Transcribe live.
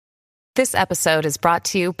This episode is brought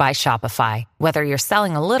to you by Shopify. Whether you're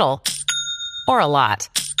selling a little or a lot,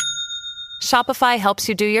 Shopify helps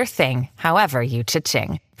you do your thing, however you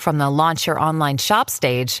cha-ching. From the launch your online shop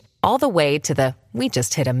stage, all the way to the we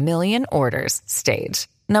just hit 1 million orders stage.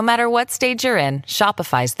 No matter what stage you're in,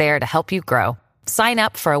 Shopify's there to help you grow. Sign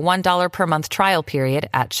up for a $1 per month trial period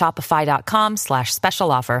at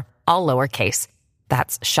shopify.com/special offer, all lowercase.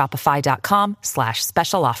 That's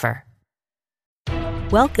shopify.com/special offer.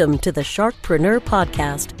 Welcome to the Sharkpreneur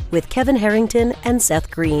Podcast with Kevin Harrington and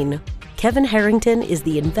Seth Green. Kevin Harrington is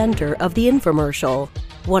the inventor of the infomercial,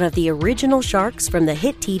 one of the original sharks from the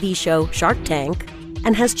hit TV show Shark Tank,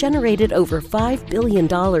 and has generated over $5 billion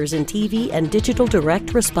in TV and digital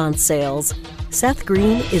direct response sales. Seth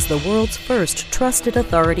Green is the world's first trusted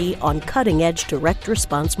authority on cutting-edge direct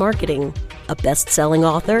response marketing, a best-selling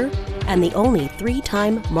author, and the only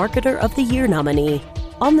 3-time Marketer of the Year nominee.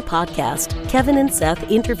 On the podcast, Kevin and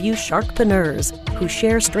Seth interview sharkpreneurs who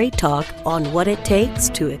share straight talk on what it takes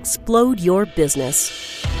to explode your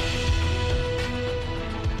business.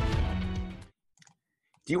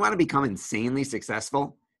 Do you want to become insanely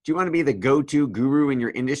successful? Do you want to be the go-to guru in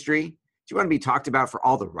your industry? Do you want to be talked about for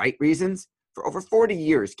all the right reasons? For over 40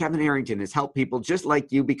 years, Kevin Harrington has helped people just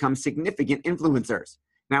like you become significant influencers.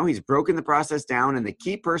 Now he's broken the process down in the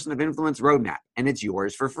Key Person of Influence Roadmap, and it's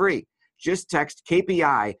yours for free. Just text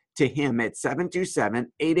KPI to him at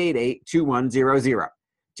 727-888-2100.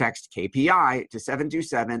 Text KPI to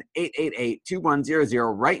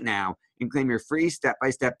 727-888-2100 right now and claim your free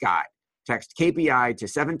step-by-step guide. Text KPI to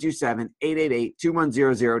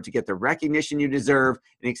 727-888-2100 to get the recognition you deserve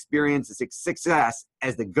and experience the success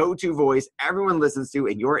as the go-to voice everyone listens to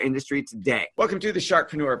in your industry today. Welcome to the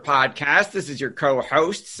Sharkpreneur Podcast. This is your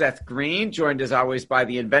co-host, Seth Green, joined as always by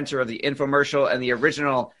the inventor of the infomercial and the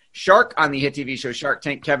original shark on the hit TV show Shark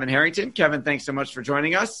Tank, Kevin Harrington. Kevin, thanks so much for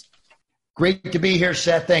joining us. Great to be here,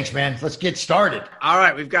 Seth. Thanks, man. Let's get started. All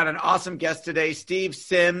right, we've got an awesome guest today, Steve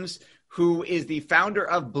Sims, who is the founder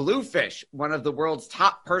of Bluefish, one of the world's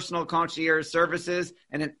top personal concierge services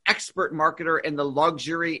and an expert marketer in the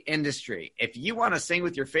luxury industry. If you want to sing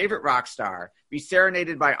with your favorite rock star, be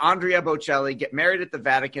serenaded by Andrea Bocelli, get married at the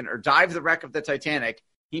Vatican, or dive the wreck of the Titanic,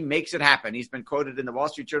 he makes it happen. He's been quoted in the Wall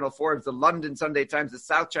Street Journal, Forbes, the London Sunday Times, the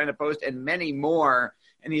South China Post, and many more.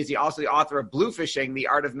 And he's also the author of Bluefishing, The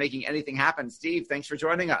Art of Making Anything Happen. Steve, thanks for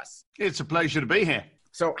joining us. It's a pleasure to be here.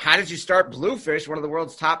 So how did you start Bluefish, one of the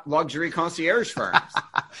world's top luxury concierge firms?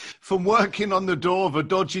 From working on the door of a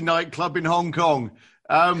dodgy nightclub in Hong Kong.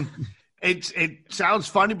 It sounds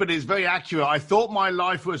funny, but it's very accurate. I thought my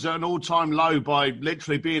life was at an all-time low by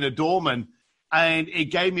literally being a doorman. And it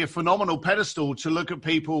gave me a phenomenal pedestal to look at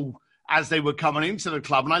people as they were coming into the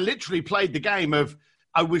club. And I literally played the game of,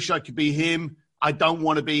 I wish I could be him. I don't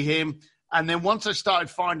want to be him. And then once I started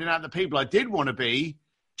finding out the people I did want to be,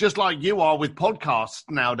 just like you are with podcasts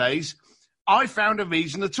nowadays, I found a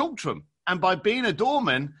reason to talk to them. And by being a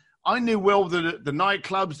doorman, I knew well the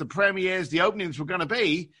nightclubs, the premieres, the openings were going to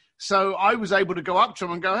be. So I was able to go up to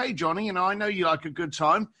them and go, hey, Johnny, I know you like a good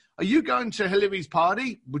time. Are you going to Hillary's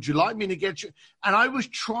party? Would you like me to get you? And I was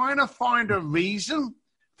trying to find a reason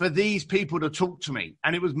for these people to talk to me.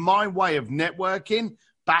 And it was my way of networking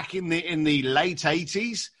back in the late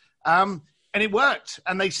 80s. And it worked.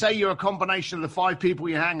 And they say you're a combination of the 5 people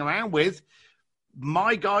you hang around with.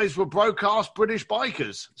 My guys were broke-ass British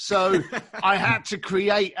bikers. So I had to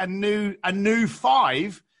create a new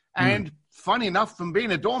 5. And funny enough, from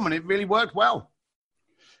being a doorman, it really worked well.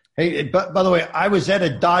 Hey, by the way, I was at a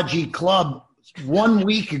dodgy club 1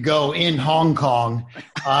 week ago in Hong Kong,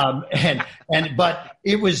 but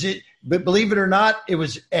believe it or not, it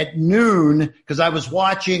was at noon because I was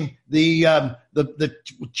watching the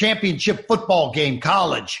championship football game,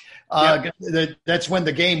 college. That's when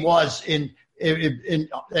the game was at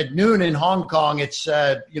noon in Hong Kong. It's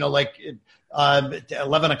 11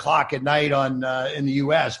 o'clock at night in the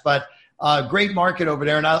U.S. But great market over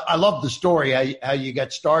there, and I love the story how you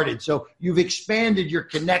got started. So you've expanded your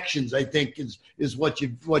connections, I think, is what you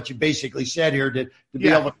basically said here to be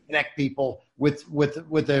able to connect people with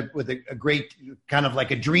a great kind of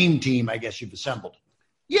like a dream team, I guess you've assembled.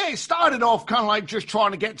 Yeah, it started off kind of like just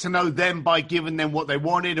trying to get to know them by giving them what they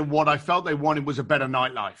wanted, and what I felt they wanted was a better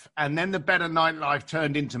nightlife. And then the better nightlife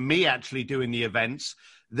turned into me actually doing the events.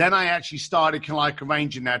 Then I actually started kind of like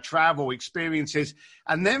arranging their travel experiences.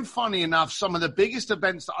 And then funny enough, some of the biggest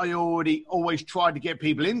events that I always tried to get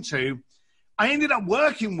people into, I ended up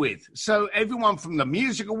working with. So everyone from the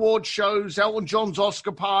music award shows, Elton John's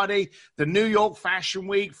Oscar party, the New York Fashion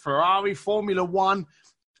Week, Ferrari, Formula One.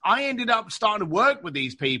 I ended up starting to work with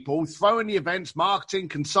these people, throwing the events, marketing,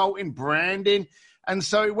 consulting, branding. And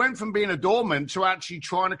so it went from being a doorman to actually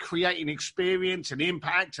trying to create an experience, an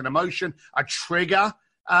impact, an emotion, a trigger.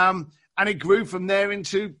 And it grew from there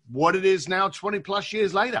into what it is now 20 plus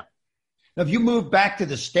years later. Have you moved back to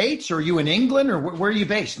the States, or are you in England, or where are you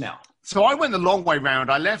based now? So I went the long way round.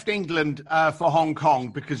 I left England for Hong Kong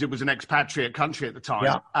because it was an expatriate country at the time.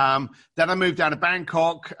 Yeah. Then I moved down to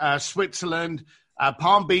Bangkok, Switzerland.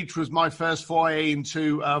 Palm Beach was my first foray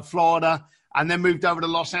into Florida, and then moved over to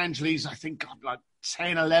Los Angeles, I think, like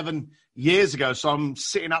 10, 11 years ago. So I'm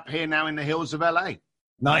sitting up here now in the hills of LA.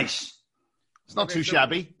 Nice. It's not too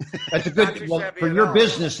shabby. That's a good, for your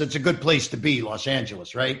business, that's a good place to be, Los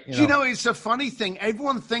Angeles, right? You know, it's a funny thing.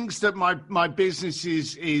 Everyone thinks that my business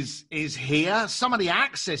is here. Some of the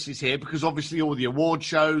access is here because obviously all the award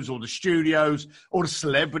shows, all the studios, all the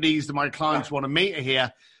celebrities that my clients want to meet are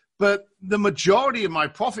here. But the majority of my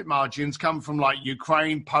profit margins come from like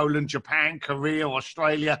Ukraine, Poland, Japan, Korea,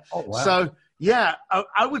 Australia. Oh, wow. So, yeah,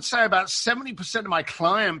 I would say about 70% of my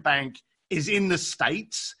client bank is in the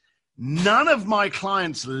States. None of my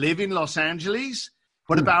clients live in Los Angeles,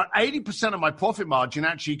 but about 80% of my profit margin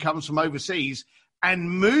actually comes from overseas and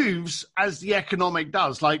moves as the economic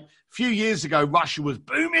does. Like a few years ago, Russia was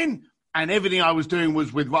booming and everything I was doing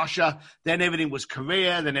was with Russia. Then everything was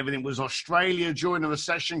Korea. Then everything was Australia during the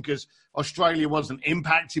recession because Australia wasn't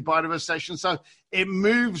impacted by the recession. So it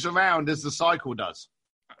moves around as the cycle does.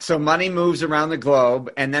 So money moves around the globe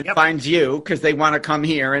and then finds you because they want to come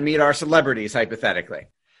here and meet our celebrities, hypothetically.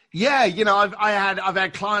 Yeah, you know, I've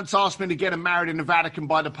had clients ask me to get them married in the Vatican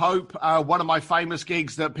by the Pope. One of my famous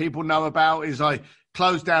gigs that people know about is I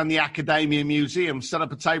closed down the Accademia Museum, set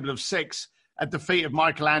up a table of 6 at the feet of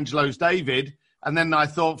Michelangelo's David, and then I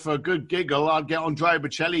thought for a good giggle, I'd get Andrea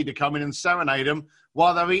Bocelli to come in and serenade them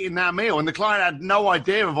while they're eating that meal. And the client had no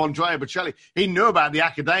idea of Andrea Bocelli. He knew about the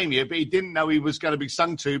Accademia, but he didn't know he was going to be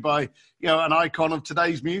sung to by, an icon of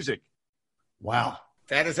today's music. Wow.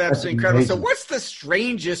 That is absolutely incredible. So what's the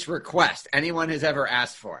strangest request anyone has ever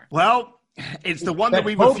asked for? Well, it's the one that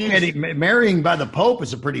we refused. Marrying by the Pope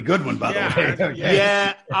is a pretty good one, by the way.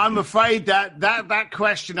 Yeah, I'm afraid that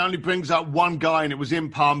question only brings up one guy, and it was in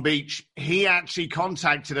Palm Beach. He actually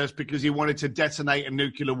contacted us because he wanted to detonate a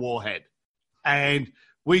nuclear warhead. And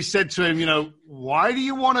we said to him, why do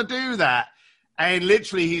you want to do that? And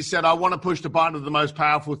literally he said, I want to push the button of the most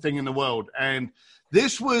powerful thing in the world. And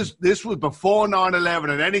this was before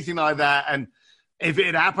 9/11 and anything like that. And if it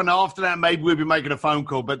had happened after that, maybe we'd be making a phone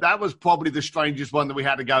call. But that was probably the strangest one that we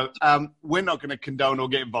had to go. We're not going to condone or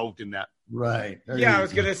get involved in that. Right. Yeah, I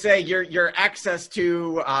was going to say your access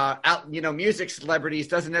to music celebrities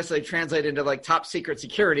doesn't necessarily translate into like top secret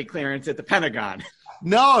security clearance at the Pentagon.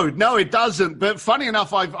 No, it doesn't. But funny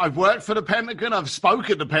enough, I've worked for the Pentagon. I've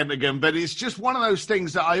spoken at the Pentagon. But it's just one of those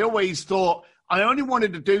things that I always thought I only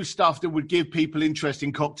wanted to do stuff that would give people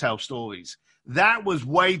interesting cocktail stories. That was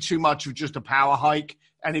way too much of just a power hike,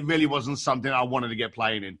 and it really wasn't something I wanted to get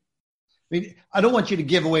playing in. I mean, I don't want you to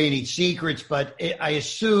give away any secrets, but I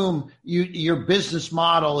assume your business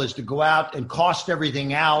model is to go out and cost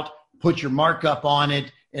everything out, put your markup on it,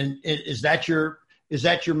 and is that your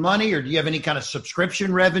money, or do you have any kind of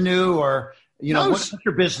subscription revenue, or what's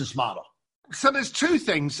your business model? So there's two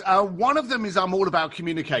things. One of them is I'm all about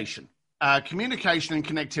communication and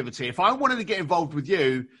connectivity. If I wanted to get involved with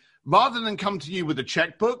you, rather than come to you with a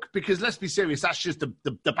checkbook, because let's be serious, that's just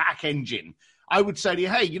the back engine. I would say to you,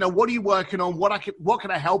 hey, what are you working on? What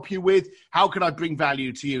can I help you with? How can I bring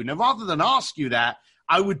value to you? Now, rather than ask you that,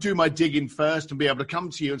 I would do my digging first and be able to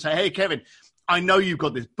come to you and say, hey, Kevin, I know you've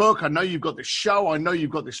got this book. I know you've got this show. I know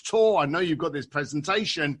you've got this tour. I know you've got this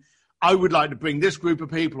presentation. I would like to bring this group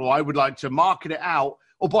of people, or I would like to market it out.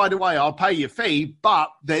 Or by the way, I'll pay your fee,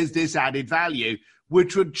 but there's this added value,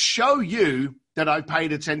 which would show you that I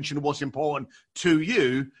paid attention to what's important to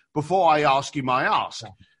you before I ask you my ask.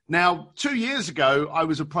 Now, 2 years ago, I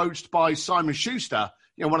was approached by Simon Schuster,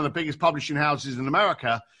 one of the biggest publishing houses in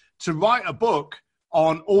America, to write a book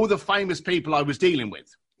on all the famous people I was dealing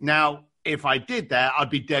with. Now, if I did that,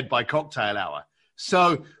 I'd be dead by cocktail hour.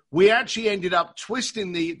 So we actually ended up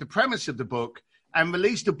twisting the premise of the book and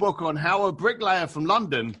released a book on how a bricklayer from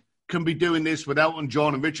London can be doing this with Elton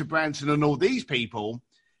John and Richard Branson and all these people.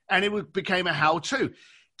 And it became a how-to.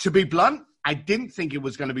 To be blunt, I didn't think it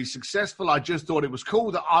was going to be successful. I just thought it was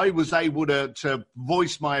cool that I was able to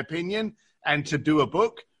voice my opinion and to do a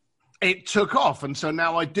book. It took off. And so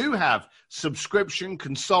now I do have subscription,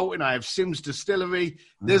 consulting. I have Sims Distillery.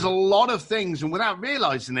 There's a lot of things. And without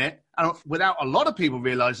realizing it, and without a lot of people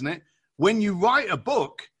realizing it, when you write a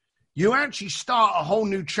book, you actually start a whole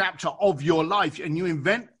new chapter of your life. And you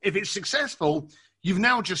invent, if it's successful, you've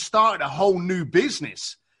now just started a whole new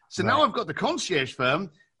business. So now I've got the concierge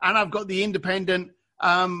firm and I've got the independent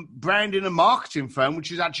branding and marketing firm,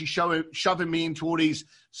 which is actually shoving me into all these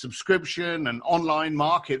subscription and online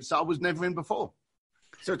markets that I was never in before.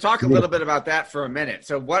 So talk a little bit about that for a minute.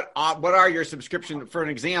 So what are your subscription, for an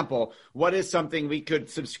example, what is something we could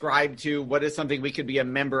subscribe to? What is something we could be a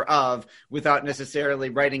member of without necessarily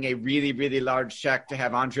writing a really, really large check to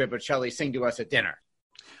have Andrea Bocelli sing to us at dinner?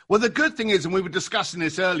 Well, the good thing is, and we were discussing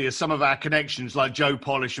this earlier, some of our connections like Joe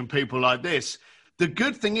Polish and people like this, the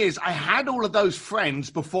good thing is I had all of those friends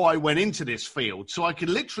before I went into this field. So I could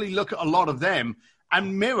literally look at a lot of them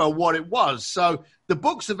and mirror what it was. So the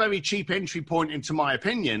book's a very cheap entry point into my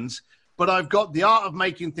opinions, but I've got the Art of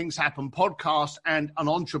Making Things Happen podcast and an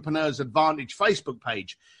Entrepreneur's Advantage Facebook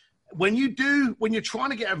page. When you're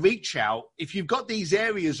trying to get a reach out, if you've got these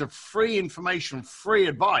areas of free information, free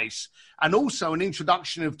advice, and also an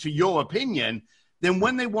introduction to your opinion, then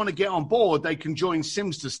when they want to get on board, they can join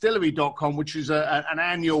simsdistillery.com, which is an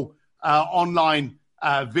annual online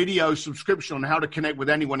video subscription on how to connect with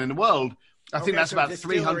anyone in the world. I think that's about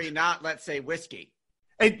 300. Not, let's say, whiskey.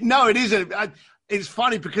 No, it isn't. It's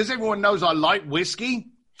funny because everyone knows I like whiskey.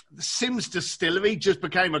 The Sims Distillery just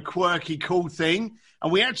became a quirky, cool thing.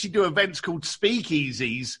 And we actually do events called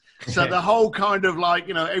speakeasies. So the whole kind of like,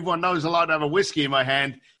 everyone knows I like to have a whiskey in my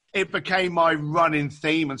hand. It became my running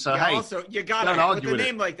theme. And so, hey, also, you got to, with a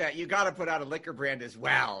name like that, you got to put out a liquor brand as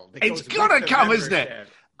well. It's got to come, isn't it?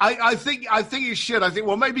 I think it should. I think,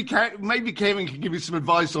 well, maybe Kevin can give you some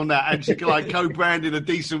advice on that, actually, like co-branding a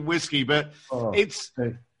decent whiskey. But it's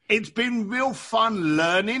been real fun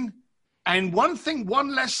learning. And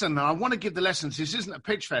one lesson, and I want to give the lessons, this isn't a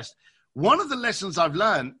pitch fest. One of the lessons I've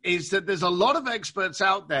learned is that there's a lot of experts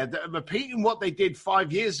out there that are repeating what they did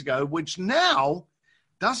 5 years ago, which now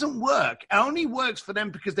doesn't work. It only works for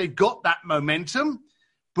them because they've got that momentum.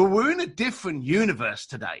 But we're in a different universe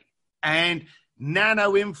today. And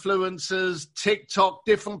nano influencers, TikTok,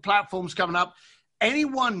 different platforms coming up.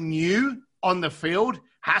 Anyone new on the field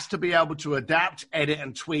has to be able to adapt, edit,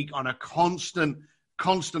 and tweak on a constant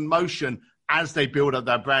motion as they build up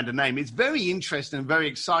their brand and name. It's very interesting and very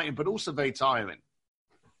exciting, but also very tiring.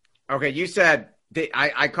 Okay, you said,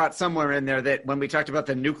 I caught somewhere in there that when we talked about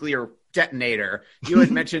the nuclear detonator, you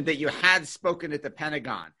had mentioned that you had spoken at the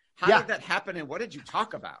Pentagon. How did that happen, and what did you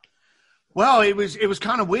talk about? Well, it was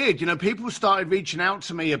kind of weird. People started reaching out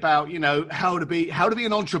to me about, how to be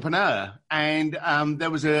an entrepreneur. And there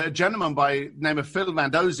was a gentleman by the name of Phil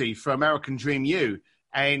Mandozi for American Dream U.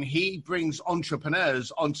 And he brings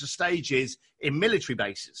entrepreneurs onto stages in military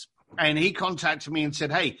bases. And he contacted me and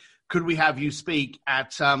said, hey, could we have you speak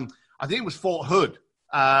at, I think it was Fort Hood.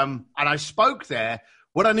 And I spoke there.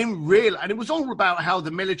 What I didn't realize, and it was all about how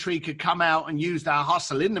the military could come out and use their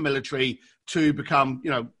hustle in the military to become,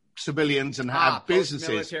 civilians and have businesses.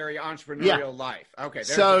 Military entrepreneurial life. Okay,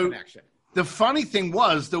 there's the connection. The funny thing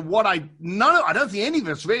was that I don't think any of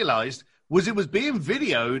us realized was it was being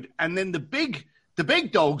videoed, and then the big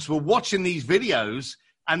dogs were watching these videos,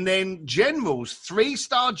 and then generals,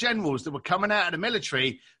 3-star generals that were coming out of the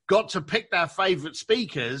military got to pick their favorite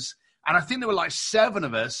speakers, and I think there were like 7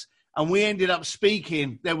 of us, and we ended up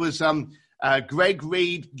speaking. There was Greg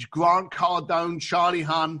Reed, Grant Cardone, Charlie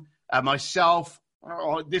Hunt, myself.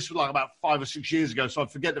 This was like about 5 or 6 years ago, so I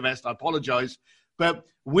forget the rest. I apologize. But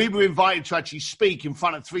we were invited to actually speak in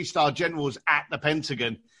front of 3-star generals at the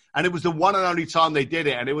Pentagon. And it was the one and only time they did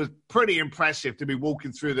it. And it was pretty impressive to be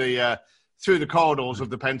walking through the corridors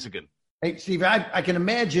of the Pentagon. Hey, Steve, I can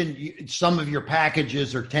imagine some of your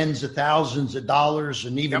packages are tens of thousands of dollars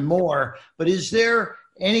and even more. But do you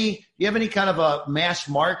have any kind of a mass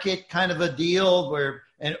market kind of a deal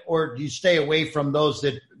or do you stay away from those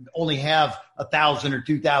that only have $1,000 or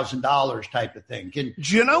 $2,000 type of thing?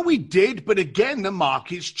 We did, but again, the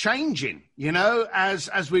market's changing.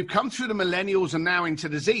 As we've come through the millennials and now into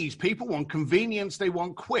the Z's, people want convenience, they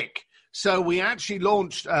want quick. So we actually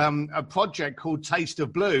launched a project called Taste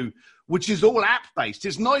of Blue, which is all app-based.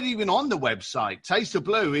 It's not even on the website. Taste of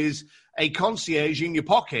Blue is a concierge in your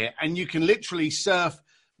pocket, and you can literally surf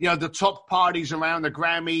the top parties around the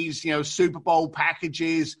Grammys, Super Bowl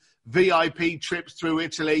packages, VIP trips through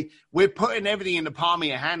Italy. We're putting everything in the palm of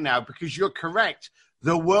your hand now because you're correct.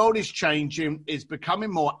 The world is changing. It's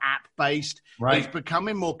becoming more app-based. Right. It's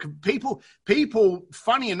becoming more people,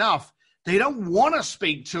 funny enough, they don't want to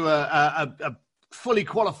speak to a fully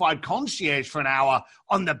qualified concierge for an hour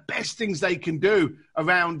on the best things they can do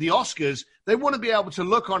around the Oscars. They want to be able to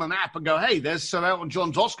look on an app and go, hey, there's Sir Elton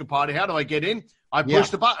John's Oscar party. How do I get in? I push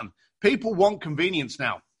the button. People want convenience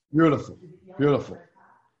now. Beautiful.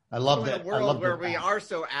 I love that. In a world where we are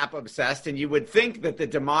so app obsessed, and you would think that the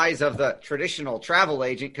demise of the traditional travel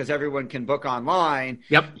agent, because everyone can book online,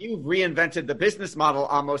 you've reinvented the business model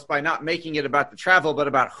almost by not making it about the travel, but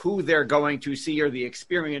about who they're going to see or the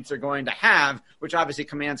experience they're going to have, which obviously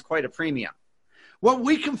commands quite a premium. Well,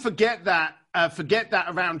 we can forget that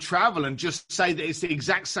around travel and just say that it's the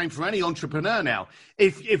exact same for any entrepreneur now.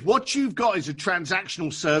 If what you've got is a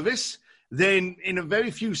transactional service, then in a very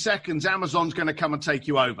few seconds, Amazon's going to come and take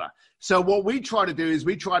you over. So what we try to do is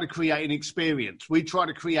we try to create an experience. We try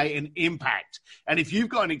to create an impact. And if you've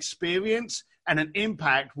got an experience and an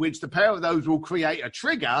impact, which the pair of those will create a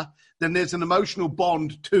trigger, then there's an emotional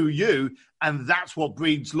bond to you. And that's what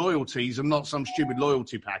breeds loyalties and not some stupid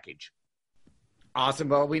loyalty package. Awesome.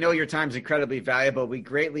 Well, we know your time's incredibly valuable. We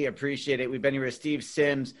greatly appreciate it. We've been here with Steve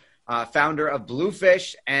Sims, founder of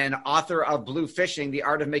Bluefish and author of Blue Fishing, The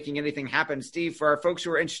Art of Making Anything Happen. Steve, for our folks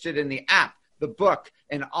who are interested in the app, the book,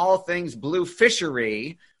 and all things blue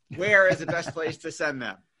fishery, where is the best place to send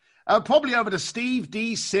them? Probably over to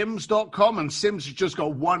stevedsims.com, and Sims has just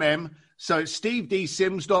got one M. So it's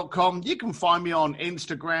stevedsims.com. You can find me on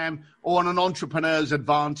Instagram or on An Entrepreneur's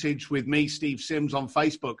Advantage with me, Steve Sims, on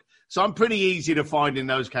Facebook. So I'm pretty easy to find in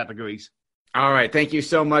those categories. All right. Thank you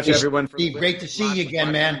so much, everyone. Steve, great to see you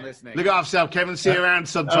again, man. Look after yourself, Kevin. See you around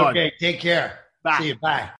sometime. Okay, take care. Bye. See you.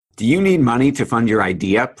 Bye. Do you need money to fund your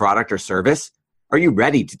idea, product, or service? Are you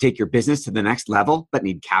ready to take your business to the next level but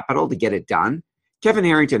need capital to get it done? Kevin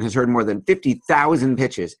Harrington has heard more than 50,000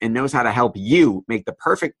 pitches and knows how to help you make the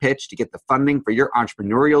perfect pitch to get the funding for your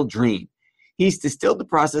entrepreneurial dream. He's distilled the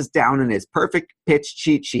process down in his perfect pitch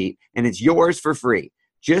cheat sheet, and it's yours for free.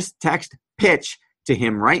 Just text PITCH to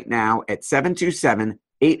him right now at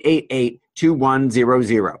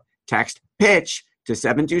 727-888-2100. Text PITCH to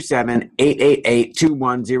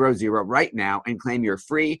 727-888-2100 right now and claim your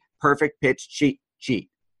free perfect pitch cheat sheet.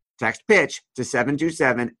 Text PITCH to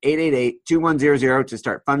 727-888-2100 to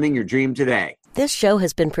start funding your dream today. This show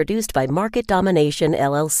has been produced by Market Domination,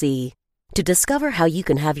 LLC. To discover how you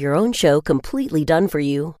can have your own show completely done for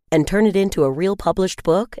you and turn it into a real published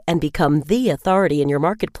book and become the authority in your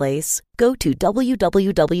marketplace, go to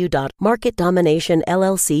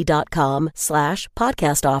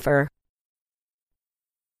www.marketdominationllc.com/podcast offer.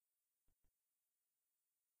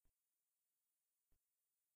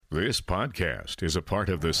 This podcast is a part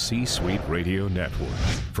of the C-Suite Radio Network.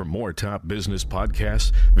 For more top business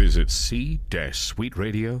podcasts, visit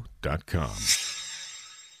c-suiteradio.com.